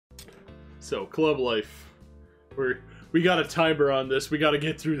So, club life. We got a timer on this. We got to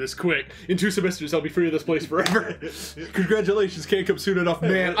get through this quick. In 2 semesters, I'll be free of this place forever. Congratulations, can't come soon enough.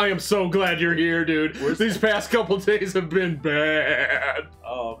 Man, I am so glad you're here, dude. These past couple days have been bad.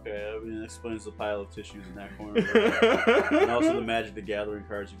 Oh, okay. I mean, that explains the pile of tissues in that corner. And also the Magic the Gathering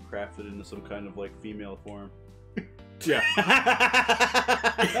cards you've crafted into some kind of, like, female form. Yeah.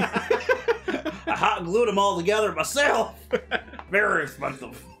 I hot glued them all together myself. Very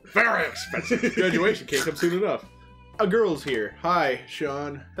expensive. Very expensive. Graduation can't come soon enough. A girl's here. Hi,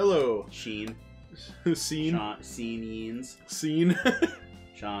 Sean. Hello. Sheen. Scene. Scene Yeens. Scene.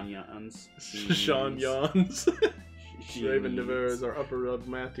 Sean Yawns. Sean Yawns. Raven Dever is our upper level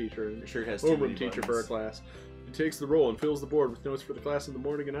math teacher and shirt has homeroom teacher for our class. He takes the roll and fills the board with notes for the class in the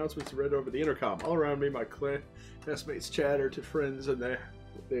morning. Announcements read over the intercom. All around me, my classmates chatter to friends and they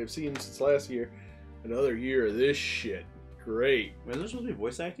have seen since last year. Another year of this shit. Great. Wait, is there supposed to be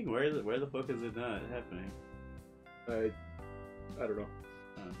voice acting? Where the fuck is it not happening? I don't know.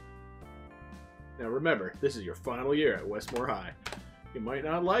 Now remember, this is your final year at Westmore High. You might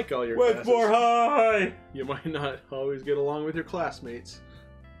not like all your Westmore High! You might not always get along with your classmates.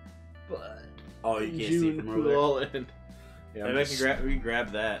 But oh, you can't see from over there. All in. Yeah, I can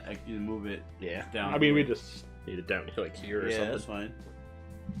grab that. I can move it down. I mean, we just need it down like here or something. Yeah, that's fine.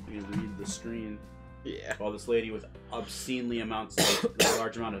 We can leave the screen. Yeah. While this lady with obscenely a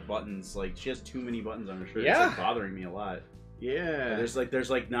large amount of buttons, like she has too many buttons on her shirt. Yeah. It's like bothering me a lot. Yeah. There's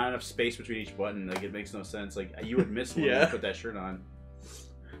like not enough space between each button. Like it makes no sense. Like you would miss one when you put that shirt on.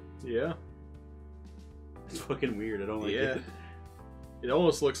 Yeah. It's fucking weird. I don't like it. It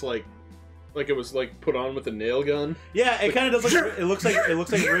almost looks like it was like put on with a nail gun. Yeah, it kind of does. Like, it looks like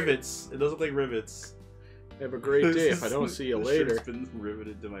rivets. It does look like rivets. Have a great day. If I don't see you later. It's been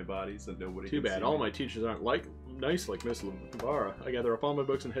riveted to my body, so nobody. Too bad. All my teachers aren't nice like Miss Lavara. I gather up all my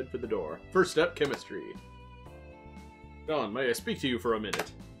books and head for the door. First step, chemistry. Don, may I speak to you for a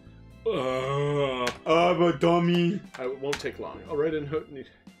minute? I'm a dummy. It won't take long. I'll write in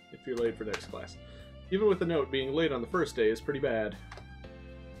if you're late for next class. Even with the note, being late on the first day is pretty bad.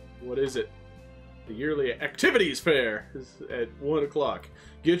 What is it? The yearly activities fair is at 1 o'clock.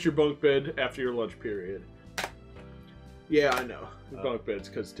 Get your bunk bed after your lunch period. Yeah, I know. Bunk beds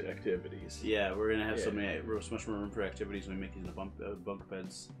because to activities. Yeah, we're gonna have so much more room for activities when we make these into bunk beds. Bump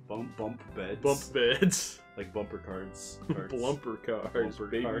beds. Bump beds. Like bumper cards. Blumper cards,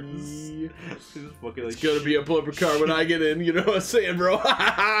 baby. It's gonna be a blumper card when I get in, you know what I'm saying, bro?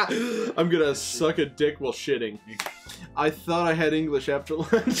 I'm gonna suck a dick while shitting. I thought I had English after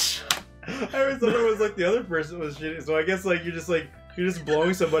lunch. I always thought it was like the other person was shitting, so I guess like you're just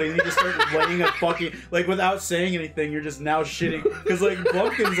blowing somebody and you just start laying a fucking, like without saying anything, you're just now shitting. Because like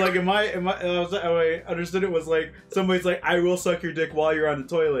Blumpkins, like I understood it was like somebody's like, I will suck your dick while you're on the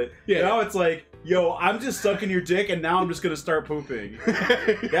toilet. Yeah. Now it's like, yo, I'm just sucking your dick and now I'm just gonna start pooping.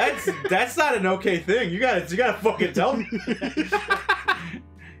 That's not an okay thing. You gotta fucking tell me.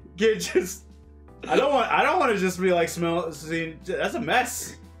 I don't want to just be like seeing. That's a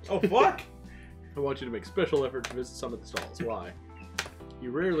mess. Oh fuck. I want you to make special effort to visit some of the stalls. Why?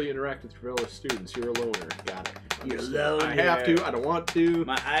 You rarely interact with your fellow students. You're a loner. Got it. You're a loner. I have to. I don't want to.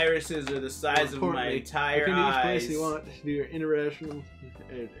 My irises are the size of my entire if eyes. Any place you want to do your international,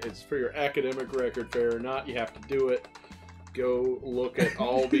 it's for your academic record, fair or not, you have to do it. Go look at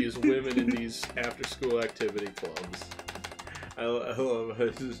all these women in these after-school activity clubs. I love how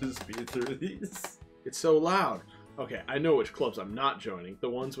to just be through these. It's so loud. Okay, I know which clubs I'm not joining. The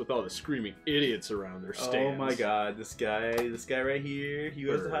ones with all the screaming idiots around their stands. Oh my god, this guy right here, he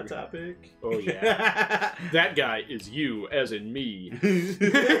was the hot topic. Oh yeah. That guy is you, as in me.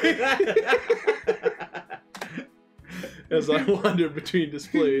 As I wander between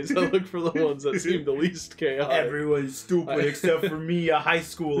displays, I look for the ones that seem the least chaotic. Everyone's stupid except for me, a high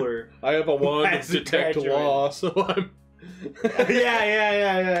schooler. I have a wand to detect law, so I'm...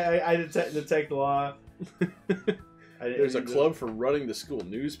 yeah. I detect the law. There's a club for running the school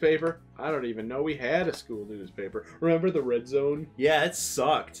newspaper. I don't even know we had a school newspaper. Remember the Red Zone? Yeah, it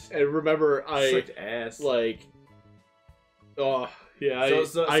sucked. And remember sucked ass. Like, oh yeah,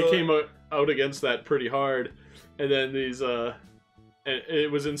 I came out against that pretty hard. And then these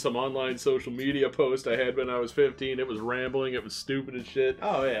it was in some online social media post I had when I was 15. It was rambling. It was stupid as shit.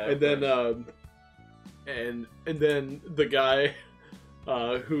 Oh yeah. And then and then the guy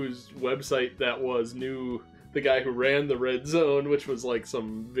whose website that was knew the guy who ran the Red Zone, which was like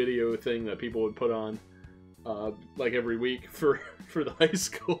some video thing that people would put on like every week for the high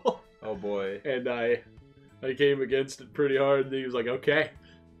school. Oh boy. And I came against it pretty hard, and he was like, okay,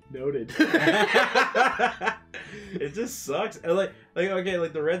 noted. It just sucks. And like Like, okay,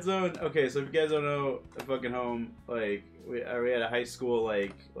 like the red zone. Okay, so if you guys don't know, a fucking home, like we had a high school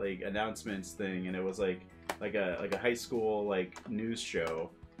like announcements thing, and it was like a high school like news show,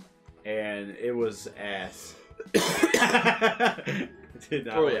 and it was ass. I did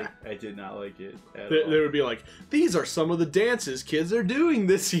not like it at all. They would be like, these are some of the dances kids are doing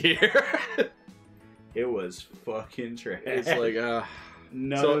this year. It was fucking trash. It's like,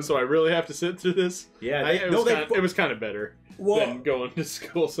 so I really have to sit through this? Yeah, it was kind of better than going to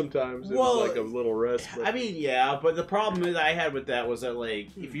school sometimes. It was like a little rest. But... I mean, yeah, but the problem that I had with that was that, like,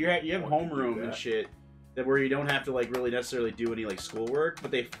 if you have homeroom and shit, that where you don't have to, like, really necessarily do any, like, schoolwork,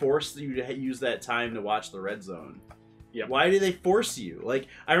 but they force you to use that time to watch the red zone. Yeah. Why do they force you? Like,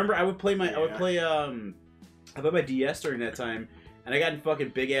 I remember I would play my DS during that time, and I got in fucking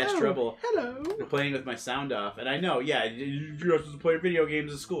big ass trouble. Playing with my sound off, and I know, yeah, you're supposed to play video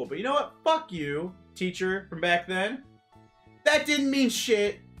games in school, but you know what? Fuck you, teacher from back then. That didn't mean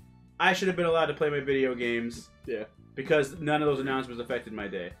shit. I should have been allowed to play my video games. Yeah. Because none of those announcements affected my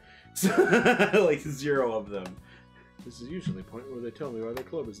day. So, like, 0 of them. This is usually the point where they tell me why their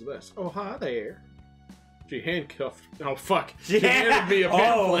club is the best. Oh, hi there. She handcuffed. Oh, fuck. She handed me a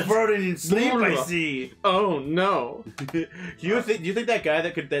pamphlet. Oh, bro didn't sleep, I see. Oh, no. Do you think that guy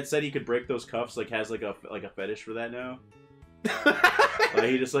that said he could break those cuffs, like, has, like, a fetish for that now? Like,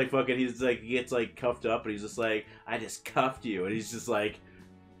 he just, like, fucking, he gets, like, cuffed up, and he's just like, I just cuffed you. And he's just like,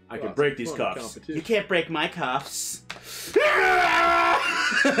 I can break these cuffs. You can't break my cuffs.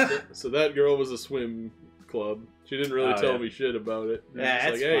 So that girl was a swim club. She didn't really tell me shit about it. Yeah,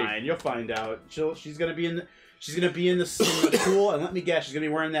 that's fine. You'll find out. She's gonna be in the pool, and let me guess, she's gonna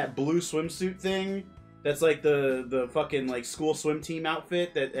be wearing that blue swimsuit thing. That's like the fucking like school swim team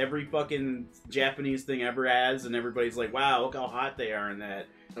outfit that every fucking Japanese thing ever has, and everybody's like, "Wow, look how hot they are in that."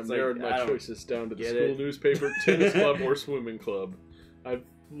 I've narrowed my choices down to the school newspaper, tennis club, or swimming club. I've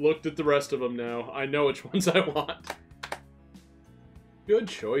looked at the rest of them now. I know which ones I want. Good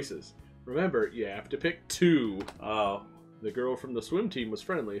choices. Remember, you have to pick 2. Oh. The girl from the swim team was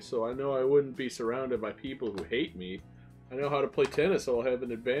friendly, so I know I wouldn't be surrounded by people who hate me. I know how to play tennis, so I'll have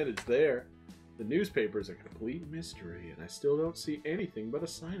an advantage there. The newspaper is a complete mystery, and I still don't see anything but a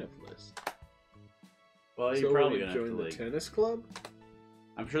sign-up list. Well, you're probably gonna join the tennis club?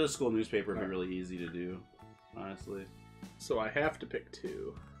 I'm sure the school newspaper would be really easy to do, honestly. So I have to pick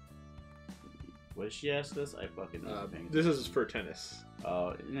 2. What did she ask us? I fucking know. This is for tennis.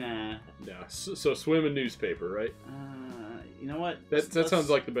 Oh, nah. No, so swim and newspaper, right? You know what? That sounds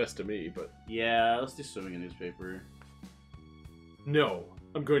like the best to me, but... Yeah, let's do swimming and newspaper. No.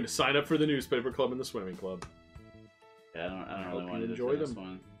 I'm going to sign up for the newspaper club and the swimming club. Yeah, I don't really want to enjoy this them.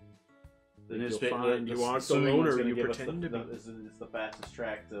 one. The newspaper... You aren't the loner you pretend to be. It's the fastest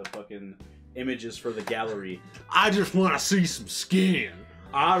track to fucking images for the gallery. I just want to see some skin.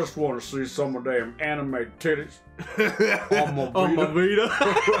 I just want to see some of them animated titties on my Vita.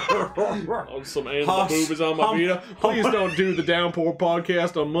 On some animal boobies on my Vita. Please don't do the Downpour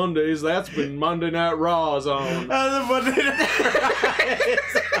podcast on Mondays. That's been Monday Night Raw's on. Monday Night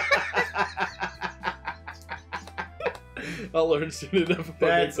I'll learn soon enough if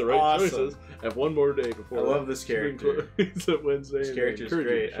I make the right choices. I have one more day before. I love this character. It's a Wednesday. This character's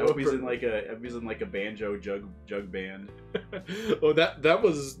great. I hope he's in like a banjo jug band. Oh, that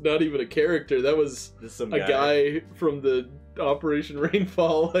was not even a character. That was a guy from the Operation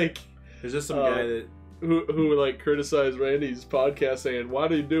Rainfall. Like, there's just some guy that who like criticized Randy's podcast, saying, "Why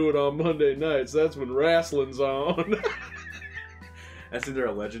do you do it on Monday nights? That's when wrestling's on." That's either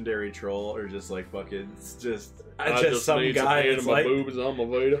a legendary troll or just like fucking just some guy that's like, my boobs on my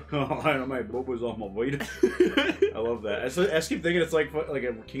Vita. Oh, I know my boobs on my Vita. I love that. I just keep thinking it's like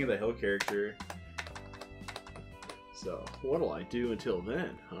a King of the Hill character. So what'll I do until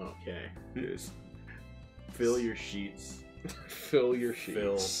then? Okay. Just fill your sheets. Fill your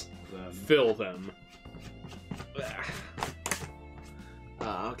sheets. Fill them. Fill them.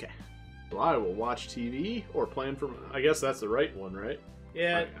 Okay. So I will watch TV or plan for... I guess that's the right one, right?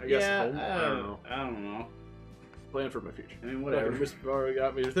 Yeah. I guess home. I don't know. I don't know. Plan for my future. I mean, whatever. Mr. Barr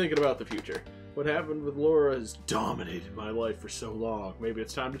got me thinking about the future. What happened with Laura has dominated my life for so long. Maybe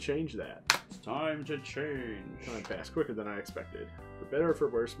it's time to change that. It's time to change. Time passed quicker than I expected. For better or for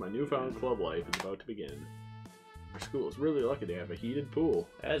worse, my newfound club life is about to begin. Our school is really lucky to have a heated pool.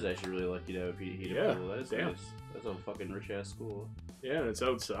 That is actually really lucky to have a heated pool. That is nice. That's a fucking rich ass school. Yeah, and it's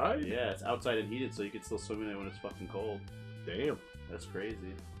outside? Yeah, it's outside and heated, so you can still swim in it when it's fucking cold. Damn. That's crazy.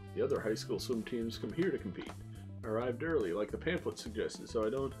 The other high school swim teams come here to compete. I arrived early, like the pamphlet suggested, so I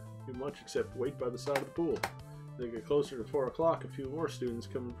don't do much except wait by the side of the pool. As they get closer to 4 o'clock, a few more students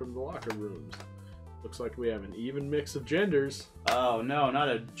come from the locker rooms. Looks like we have an even mix of genders. Oh no, not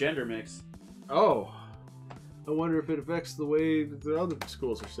a gender mix. Oh. I wonder if it affects the way the other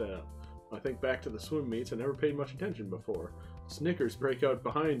schools are set up. I think back to the swim meets, I never paid much attention before. Snickers break out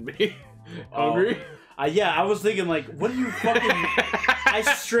behind me. Hungry? Yeah, I was thinking like, what do you fucking... I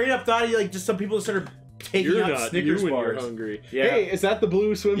straight up thought you like just some people started taking out Snickers when bars. You're hungry. Yeah. Hey, is that the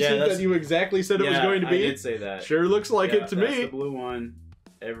blue swimsuit that you exactly said it was going to be? I did say that. Sure looks like it to that's me. The blue one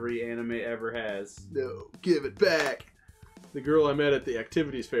every anime ever has. No, give it back. The girl I met at the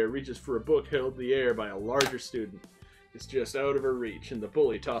activities fair reaches for a book held in the air by a larger student. It's just out of her reach, and the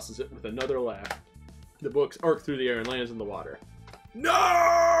bully tosses it with another laugh. The books arc through the air and lands in the water.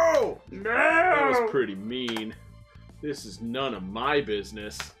 No! No! That was pretty mean. This is none of my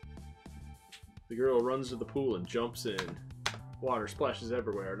business. The girl runs to the pool and jumps in. Water splashes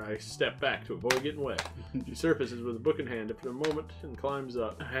everywhere, and I step back to avoid getting wet. She surfaces with a book in hand for a moment and climbs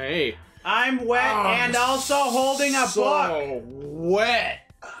up. Hey! I'm wet and also holding a book! So wet!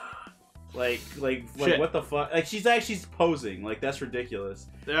 Like what the fuck? Like she's posing. Like that's ridiculous.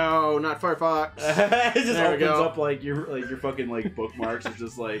 No, not Firefox. It just There we opens go. up like your fucking like bookmarks. It's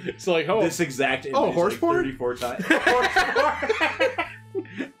just like It's like, oh, this exact image horse like porn? 34 times. Horse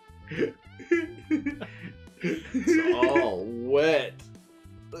porn. it's all wet.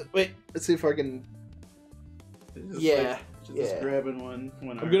 Wait, let's see if I can. Just grabbing one.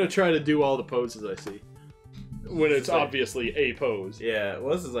 I'm gonna try to do all the poses I see. When it's obviously a pose. Yeah,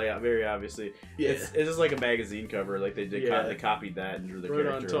 well, this is like very obviously. Yeah. It's just like a magazine cover. Like they did, they copied that and drew the right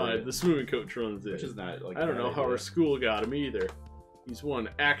on character. time. The swimming coach runs it. Which is not like. I don't know how our school got him either. He's won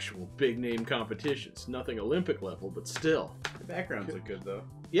actual big name competitions. Nothing Olympic level, but still. The backgrounds look good though.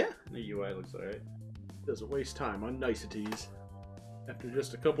 Yeah. The UI looks alright. Doesn't waste time on niceties. After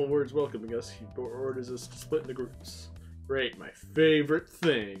just a couple words welcoming us, he orders us to split into groups. Great, my favorite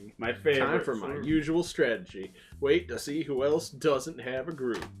thing. My favorite. Time for my usual strategy. Wait to see who else doesn't have a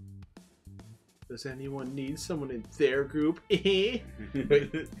group. Does anyone need someone in their group? She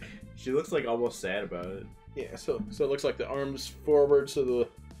looks like almost sad about it. Yeah, so it looks like the arms forward, so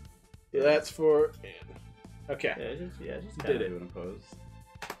that's for. Okay. Yeah, just did it. doing a pose.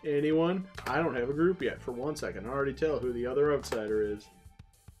 Anyone? I don't have a group yet. For once, I can already tell who the other outsider is.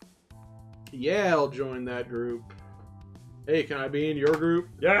 Yeah, I'll join that group. Hey, can I be in your group?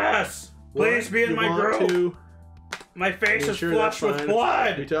 Yes! Please be in my group! My face is flushed with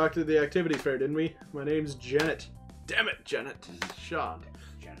blood! We talked at the activities fair, didn't we? My name's Janet. Damn it, Janet. Sean.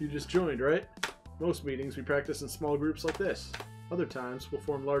 You just joined, right? Most meetings we practice in small groups like this. Other times we'll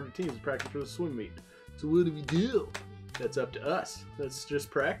form larger teams and practice for the swim meet. So what do we do? That's up to us. That's just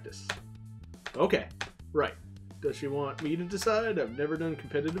practice. Okay, right. Does she want me to decide? I've never done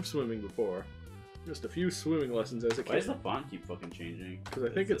competitive swimming before. Just a few swimming lessons as a kid. Why does the font keep fucking changing? Because I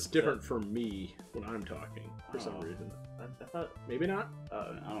think it's different for me when I'm talking, for some reason. I thought... Maybe not? I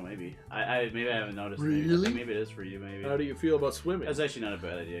don't know, maybe. Maybe I haven't noticed. Really? Maybe it is for you, maybe. How do you feel about swimming? That's actually not a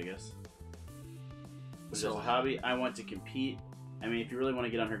bad idea, I guess. So, as a hobby, I want to compete. I mean, if you really want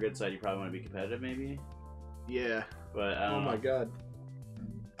to get on her good side, you probably want to be competitive, maybe. Yeah. But I don't know. Oh my god.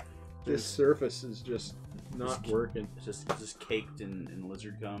 This surface is just not working. It's just caked in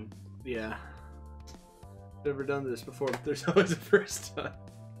lizard cum. Yeah. Never done this before, but there's always a first time.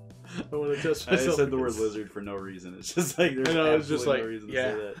 I want to test myself. I said the word lizard for no reason. It's just like there's absolutely no reason to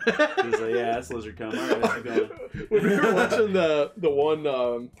say that. He was like, yeah, that's lizard cum. All right, let's go. When we were watching the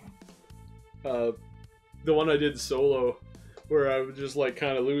one I did solo, where I was just like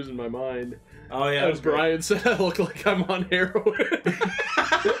kind of losing my mind. Oh yeah, as Brian said, I look like I'm on heroin.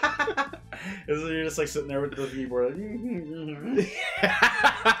 You're just like sitting there with the keyboard.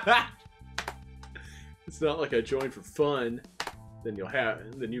 It's not like I joined for fun. Then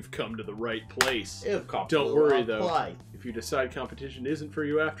you've come to the right place. Don't worry though. If you decide competition isn't for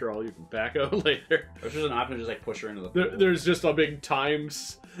you after all, you can back out later. There's just an option to just like push her into the pool. There's just a big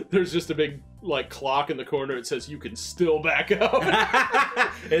times. There's just a big like clock in the corner. It says you can still back out.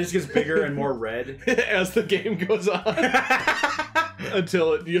 It just gets bigger and more red as the game goes on.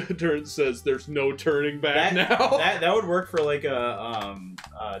 Until it says there's no turning back now. That would work for like a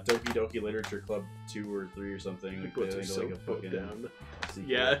Doki Doki Literature Club 2 or 3 or something. Like, puts like a fucking down.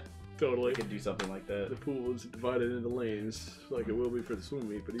 Yeah, totally. You could do something like that. The pool is divided into lanes, like it will be for the swim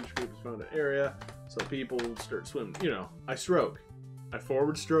meet, but each group has found an area, so people start swimming. You know, I stroke. I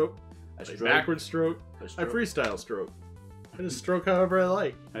forward stroke. I backward stroke. I freestyle stroke. I just stroke however I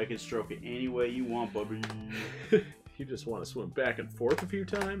like. I can stroke it any way you want, bubby. You just want to swim back and forth a few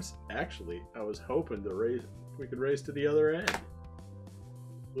times? Actually, I was hoping we could race to the other end.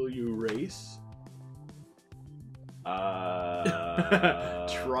 Will you race?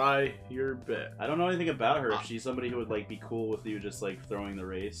 Try your best. I don't know anything about her. If she's somebody who would like be cool with you just like throwing the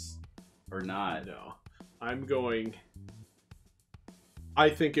race or not. No. I'm going... I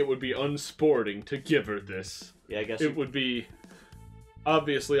think it would be unsporting to give her this. Yeah, I guess it would be...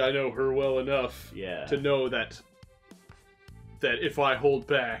 Obviously, I know her well enough to know that if I hold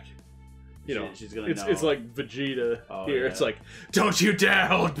back, you know, she's gonna know. It's like Vegeta here. Yeah. It's like, don't you dare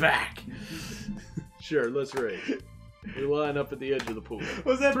hold back! Sure, let's race. We line up at the edge of the pool.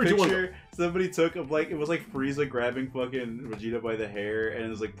 Was that 3, 2, 1, picture somebody took of like, it was like Frieza grabbing fucking Vegeta by the hair and it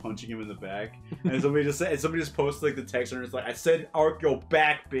was like punching him in the back. And somebody just posted like the text and it's like, I said arc your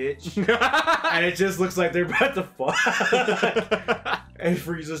back, bitch. And it just looks like they're about to fuck. And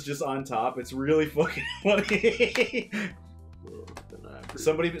Frieza's just on top. It's really fucking funny.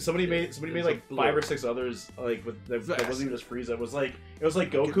 Somebody made like 5 or 6 others like with that wasn't even just Frieza. It was like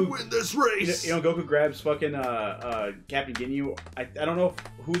Goku win this race. You know, Goku grabs fucking Captain Ginyu. I don't know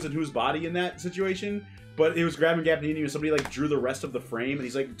who's in whose body in that situation, but he was grabbing Captain Ginyu and somebody like drew the rest of the frame and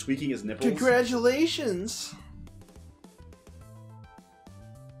he's like tweaking his nipples. Congratulations.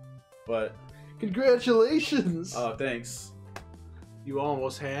 But congratulations. Oh, thanks. You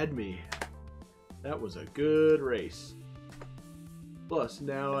almost had me. That was a good race. Plus,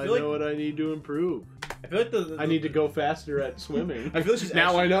 now I know what I need to improve. I feel like I need to go faster at swimming. I feel like she's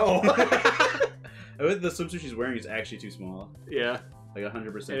now I know. I feel like the swimsuit she's wearing is actually too small. Yeah. Like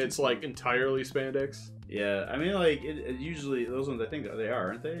 100%. And it's like entirely spandex. Yeah, I mean, like it usually those ones I think they are,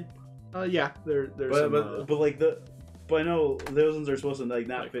 aren't they? Yeah, they're but like but I know those ones are supposed to like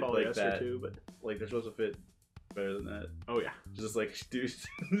not fit like that. Too, but like they're supposed to fit better than that. Oh yeah, just like dude.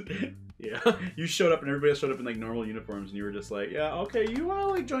 Yeah, you showed up and everybody else showed up in like normal uniforms and you were just like, yeah, okay, you want to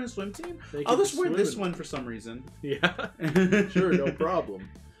like join a swim team? I'll just wear this one for some reason. Yeah, sure, no problem.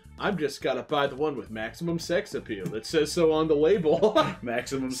 I've just gotta buy the one with maximum sex appeal. It says so on the label.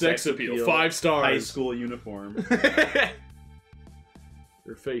 Maximum sex appeal, 5 stars. High school uniform.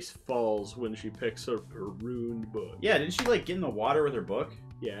 Her face falls when she picks up her ruined book. Yeah, didn't she like get in the water with her book?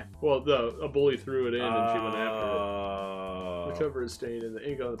 Yeah. Well, a bully threw it in and she went after it. Whichever is stained and the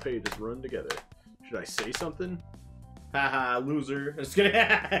ink on the page is run together. Should I say something? Haha, loser. Just kidding.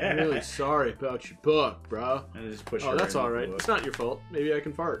 I'm really sorry about your book, bro. And just push her that's alright. It's not your fault. Maybe I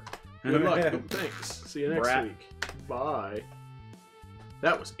can fart. Good luck. Thanks. See you next week. Bye.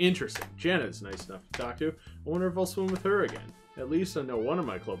 That was interesting. Janet's nice enough to talk to. I wonder if I'll swim with her again. At least I know one of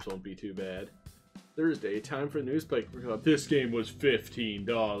my clubs won't be too bad. Thursday, time for the newspaper club. This game was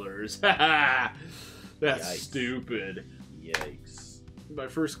 $15. Haha! That's Yikes. Stupid. Yikes. My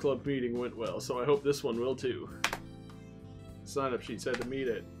first club meeting went well, so I hope this one will too. Sign up sheet said to meet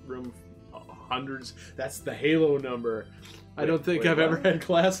at room hundreds. That's the Halo number. I don't think I've ever had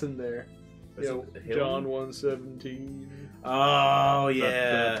class in there. You know, John 117. Oh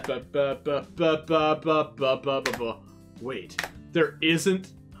yeah. Wait, there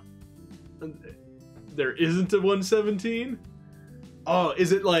isn't a 117? Oh,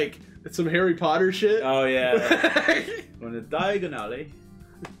 is it like some Harry Potter shit? Oh yeah. On the diagonale.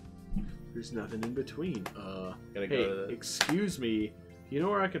 There's nothing in between. Gotta hey, go to excuse me. You know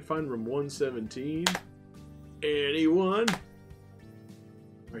where I can find room 117? Anyone?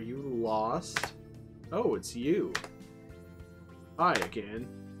 Are you lost? Oh, it's you. Hi again.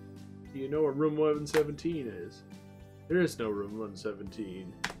 Do you know where room 117 is? There is no room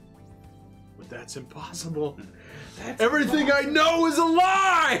 117. But that's impossible. Everything I know is a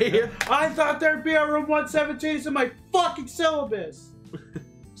lie! I thought there'd be a room 117 in my fucking syllabus!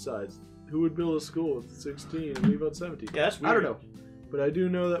 Besides, who would build a school with 16 and leave out 17? Yeah, that's weird. I don't know. But I do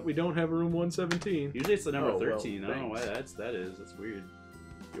know that we don't have a room 117. Usually it's the number 13. Well, I don't know why that is. That's weird.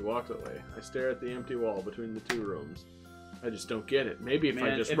 You walk away. I stare at the empty wall between the 2 rooms. I just don't get it. Maybe if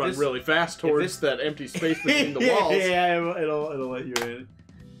I just run really fast towards that empty space between the walls. Yeah, it'll let you in.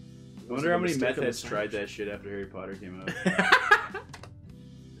 I wonder how many meth heads tried that shit after Harry Potter came out.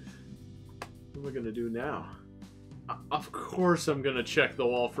 What am I gonna do now? Of course I'm gonna check the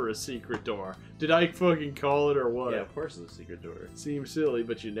wall for a secret door. Did I fucking call it or what? Yeah, of course it's a secret door. Seems silly,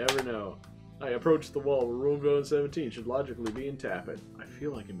 but you never know. I approach the wall where room 117 should logically be in Tappet. I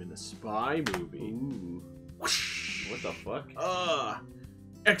feel like I'm in a spy movie. Ooh. Whoosh. What the fuck?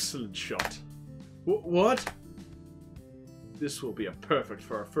 Excellent shot. What? This will be a perfect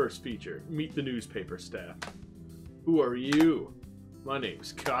for our first feature. Meet the newspaper staff. Who are you? My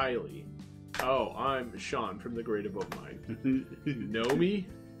name's Kylie. Oh, I'm Sean from the Great Above Mine. You know me?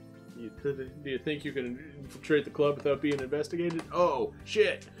 Do you think you can infiltrate the club without being investigated? Oh,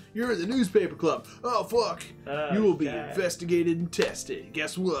 shit. You're in the newspaper club. Oh, fuck. You will be investigated and tested.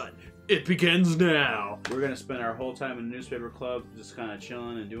 Guess what? It begins now. We're gonna spend our whole time in the newspaper club just kind of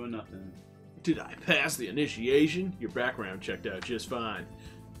chilling and doing nothing. Did I pass the initiation? Your background checked out just fine.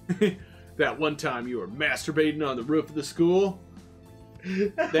 That one time you were masturbating on the roof of the school?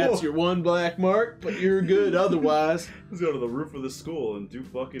 That's your one black mark, but you're good otherwise. Let's go to the roof of the school and do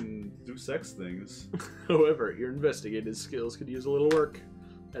sex things. However, your investigative skills could use a little work.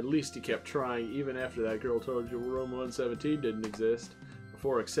 At least you kept trying even after that girl told you room 117 didn't exist.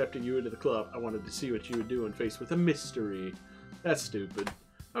 Before accepting you into the club, I wanted to see what you would do when faced with a mystery. That's stupid.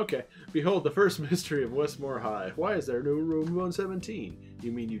 Okay, behold the first mystery of Westmore High. Why is there no room 117?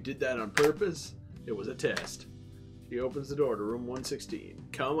 You mean you did that on purpose? It was a test. He opens the door to room 116.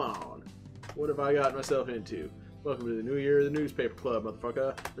 Come on. What have I got myself into? Welcome to the new year of the newspaper club,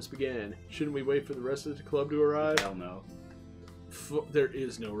 motherfucker. Let's begin. Shouldn't we wait for the rest of the club to arrive? Hell no. There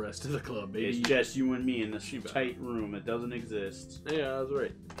is no rest of the club, baby. It's just you and me in this tight room. It doesn't exist. Yeah, I was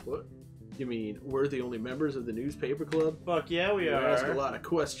right. What? You mean we're the only members of the newspaper club? Fuck yeah, we are. Ask a lot of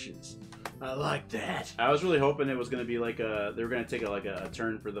questions. I like that. I was really hoping it was gonna be like they were gonna take a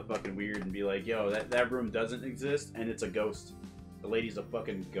turn for the fucking weird and be like, yo, that room doesn't exist and it's a ghost. The lady's a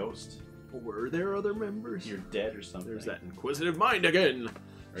fucking ghost. Were there other members? You're dead or something. There's that inquisitive mind again.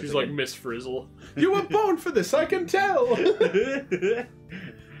 She's like like Miss Frizzle. You were born for this, I can tell.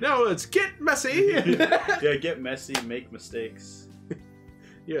 Now let's get messy. Yeah, get messy, make mistakes.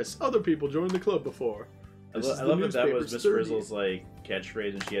 Yes, other people joined the club before. I love that was Miss Frizzle's like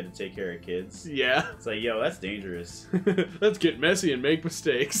catchphrase and she had to take care of kids. Yeah. It's like, yo, that's dangerous. Let's get messy and make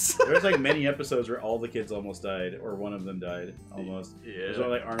mistakes. There's like many episodes where all the kids almost died, or one of them died almost. Yeah. There's one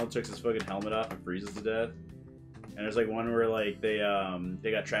like Arnold takes his fucking helmet off and freezes to death. And there's like one where like they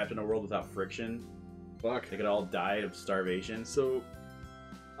got trapped in a world without friction. Fuck. They could all die of starvation. So,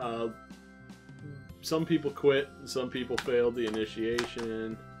 some people quit, and some people failed the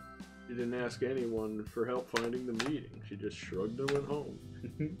initiation. She didn't ask anyone for help finding the meeting. She just shrugged and went home.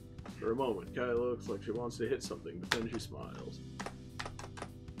 For a moment, Kai looks like she wants to hit something, but then she smiles.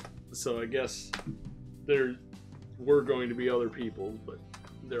 So I guess there were going to be other people, but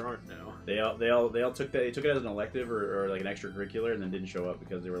there aren't now. They all took that. They took it as an elective or like an extracurricular, and then didn't show up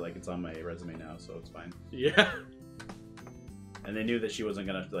because they were like, it's on my resume now, so it's fine. Yeah. And they knew that she wasn't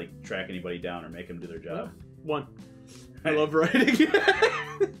gonna like track anybody down or make them do their job. One. I love writing.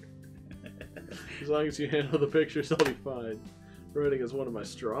 As long as you handle the pictures, I'll be fine. Writing is one of my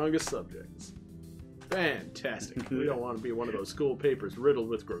strongest subjects. Fantastic. We don't want to be one of those school papers riddled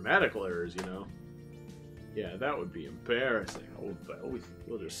with grammatical errors, you know. Yeah, that would be embarrassing.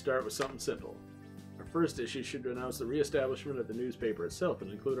 We'll just start with something simple. Our first issue should announce the reestablishment of the newspaper itself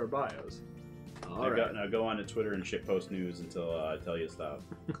and include our bios. Now go on to Twitter and shitpost news until I tell you to stop.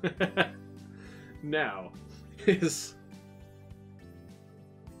 Now is...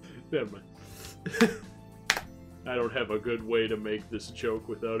 Never mind. I don't have a good way to make this joke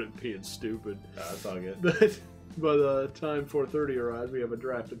without it being stupid. That's all good. But by the time 4:30 arrives, we have a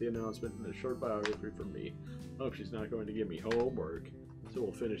draft of the announcement and a short biography from me. Hope she's not going to give me homework. So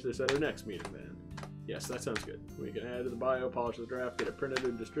we'll finish this at our next meeting then. Yes, that sounds good. We can add to the bio, polish the draft, get it printed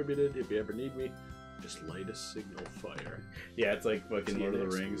and distributed. If you ever need me, just light a signal fire. Yeah, it's like fucking Lord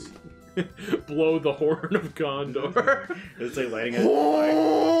of the Rings. Blow the horn of Gondor. It's like lighting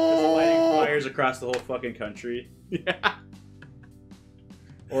fires across the whole fucking country. Yeah.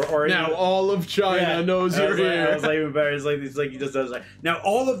 Or now all of China knows you're here. I was like even better. It's like he just does like, now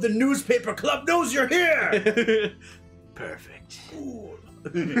all of the newspaper club knows you're here. Perfect. Cool.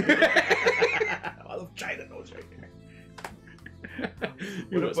 All of China knows you're here.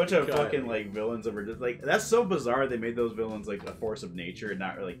 What a bunch of fucking like villains that were just like, that's so bizarre. They made those villains like a force of nature and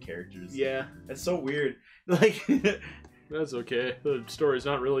not really characters. Yeah, that's so weird. Like, that's okay. The story's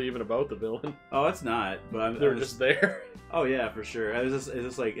not really even about the villain. Oh, it's not. But they're just there. Oh yeah, for sure. It's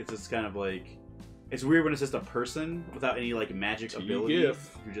just kind of like, it's weird when it's just a person without any like magic ability. You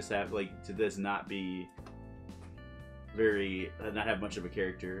just have like to this not be very not have much of a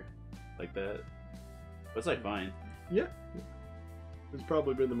character like that. But it's like fine. Yeah. It's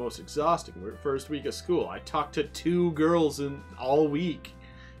probably been the most exhausting first week of school. I talked to 2 girls all week.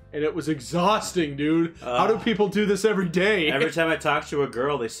 And it was exhausting, dude. How do people do this every day? Every time I talk to a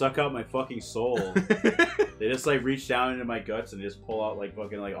girl, they suck out my fucking soul. They just like reach down into my guts and just pull out like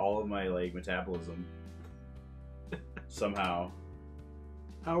fucking like all of my like metabolism. Somehow.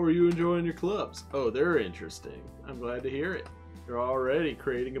 How are you enjoying your clubs? Oh, they're interesting. I'm glad to hear it. You're already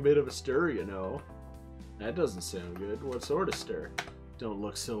creating a bit of a stir, you know. That doesn't sound good. What sort of stir? Don't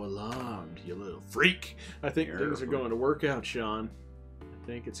look so alarmed, you little freak. I think things are going to work out, Sean. I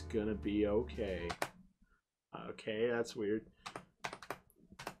think it's gonna be okay. Okay, that's weird.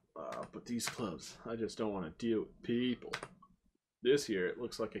 out, but these clubs, I just don't want to deal with people. This year, it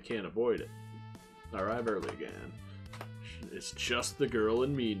looks like I can't avoid it. I arrive early again. It's just the girl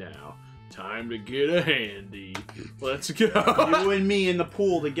and me now. Time to get a handy. Let's go. You and me in the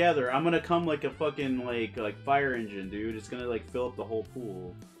pool together. I'm gonna come like a fucking like fire engine, dude. It's gonna like fill up the whole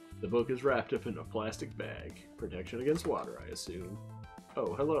pool. The book is wrapped up in a plastic bag. Protection against water, I assume.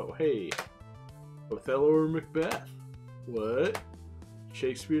 Oh, hello. Hey. Othello or Macbeth? What?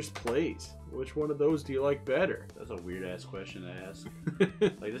 Shakespeare's plays. Which one of those do you like better? That's a weird ass question to ask.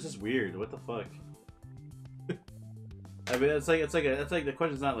 Like, this is weird. What the fuck? I mean, it's like the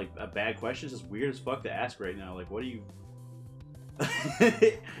question's not like a bad question. It's just weird as fuck to ask right now. Like, what do you?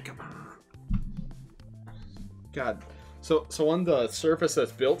 Come on. God. So on the surface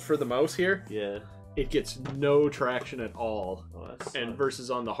that's built for the mouse here, yeah, it gets no traction at all. Oh, and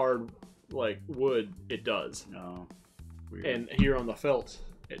versus on the hard like wood, it does. No. Weird. And here on the felt,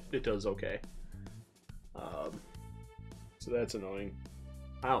 it does okay. So that's annoying.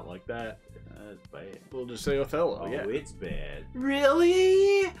 I don't like that. That's bad. We'll just say Othello. Oh, yeah, it's bad.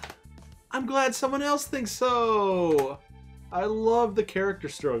 Really? I'm glad someone else thinks so. I love the character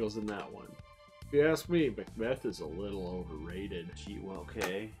struggles in that one. If you ask me, Macbeth is a little overrated. Gee, well,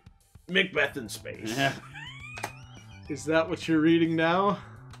 okay. Macbeth in space. Is that what you're reading now?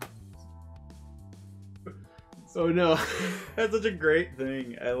 Oh no. That's such a great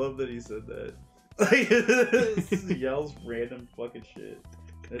thing. I love that he said that. Like, he yells random fucking shit.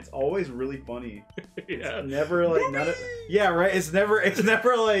 It's always really funny. Yeah. It's never like none of, yeah, right. It's never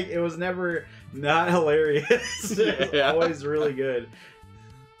like it was never not hilarious. It's Yeah. always really good.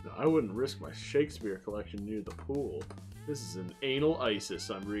 No, I wouldn't risk my Shakespeare collection near the pool. This is an anal ISIS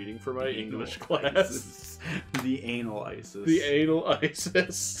I'm reading for my English class. ISIS. The anal ISIS. The anal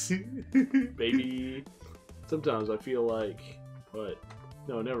ISIS. Baby. Sometimes I feel like, but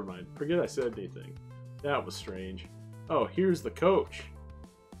no, never mind. Forget I said anything. That was strange. Oh, here's the coach.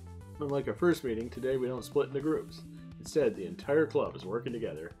 Unlike our first meeting, today we don't split into groups. Instead, the entire club is working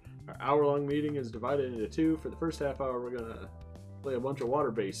together. Our hour-long meeting is divided into two. For the first half hour, we're gonna play a bunch of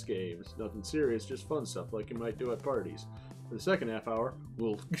water-based games. Nothing serious, just fun stuff like you might do at parties. For the second half hour,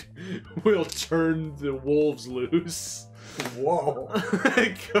 we'll turn the wolves loose. Whoa.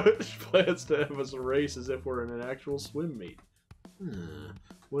 Coach plans to have us race as if we're in an actual swim meet.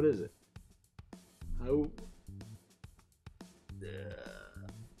 What is it?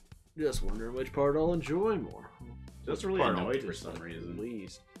 Just wondering which part I'll enjoy more. Just really annoyed for some reason. At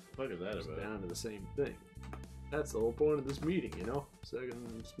least. What is that It's about? down to the same thing. That's the whole point of this meeting, you know?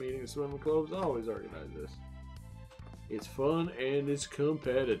 Second meeting of swimming clubs always organize this. It's fun and it's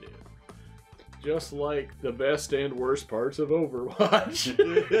competitive. Just like the best and worst parts of Overwatch.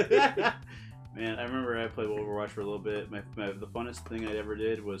 Man, I remember I played Overwatch for a little bit. The funnest thing I ever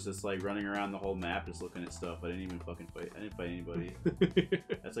did was just like running around the whole map, just looking at stuff. I didn't even fucking fight. I didn't fight anybody.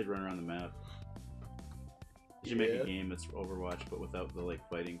 That's like running around the map. You should make a game that's Overwatch, but without the like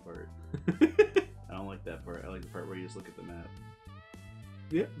fighting part. I don't like that part. I like the part where you just look at the map.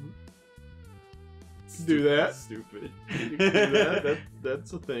 Yeah. Do that. Stupid. You can do that.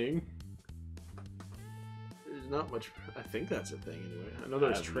 That's a thing. There's not much. I think that's a thing anyway. I know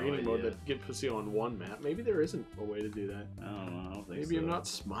there's training mode that get pussy on one map. Maybe there isn't a way to do that. I don't know. I don't think Maybe so. I'm not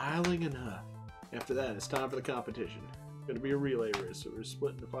smiling enough. After that, it's time for the competition. It's gonna be a relay race, so we're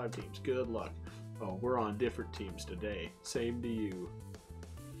split into 5 teams. Good luck. Oh, we're on different teams today. Same to you.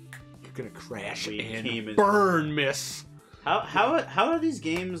 You're gonna crash and burn, miss. How do these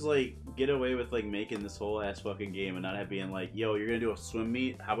games like get away with like making this whole ass fucking game and not have being like, yo, you're gonna do a swim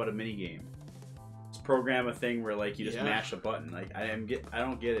meet? How about a mini game? Just program a thing where like you just mash a button. Like I don't get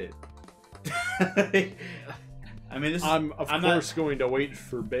it. I mean, I'm of course going to wait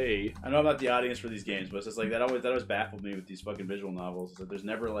for Bay. I know I'm not the audience for these games, but it's just like that always baffled me with these fucking visual novels. Is that there's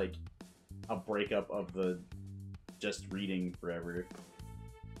never like a breakup of the just reading forever.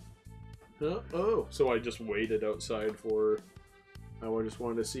 Oh, so I just waited outside for. I just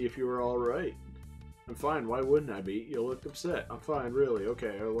wanted to see if you were all right. I'm fine. Why wouldn't I be? You looked upset. I'm fine, really.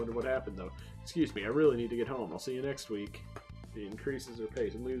 Okay, I wonder what happened though. Excuse me. I really need to get home. I'll see you next week. He increases her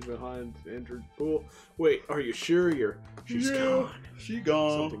pace and leaves behind the entered pool. Wait, are you sure she's gone? She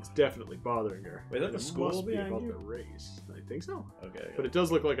gone. Something's definitely bothering her. Wait, that's a school must be behind about you? the race. I think so. Okay. But it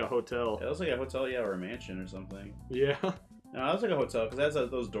does look like a hotel. It looks like a hotel, yeah, or a mansion or something. Yeah. No, it looks like a hotel because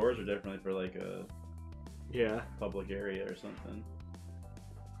those doors are definitely for like a Yeah. public area or something.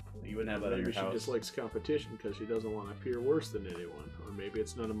 You wouldn't have that in your Maybe she house. dislikes competition because she doesn't want to appear worse than anyone. Or maybe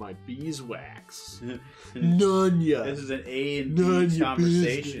it's none of my beeswax. None ya. This is an A and None B your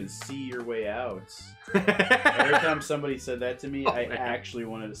conversation. business. See your way out. Every time somebody said that to me, I man. actually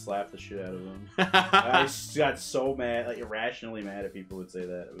wanted to slap the shit out of them. I got so mad, like irrationally mad at people who would say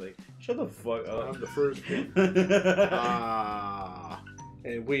that. I was like, shut the fuck up. I'm the first one.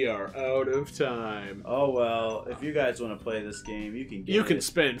 And we are out of time. Oh well, if you guys want to play this game, you can get You can it.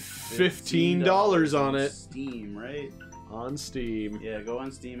 spend $15 on it. Steam, right? On Steam. Yeah, go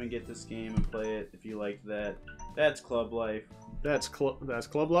on Steam and get this game and play it if you like that. That's Club Life. That's Club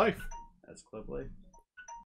Life. That's Club Life.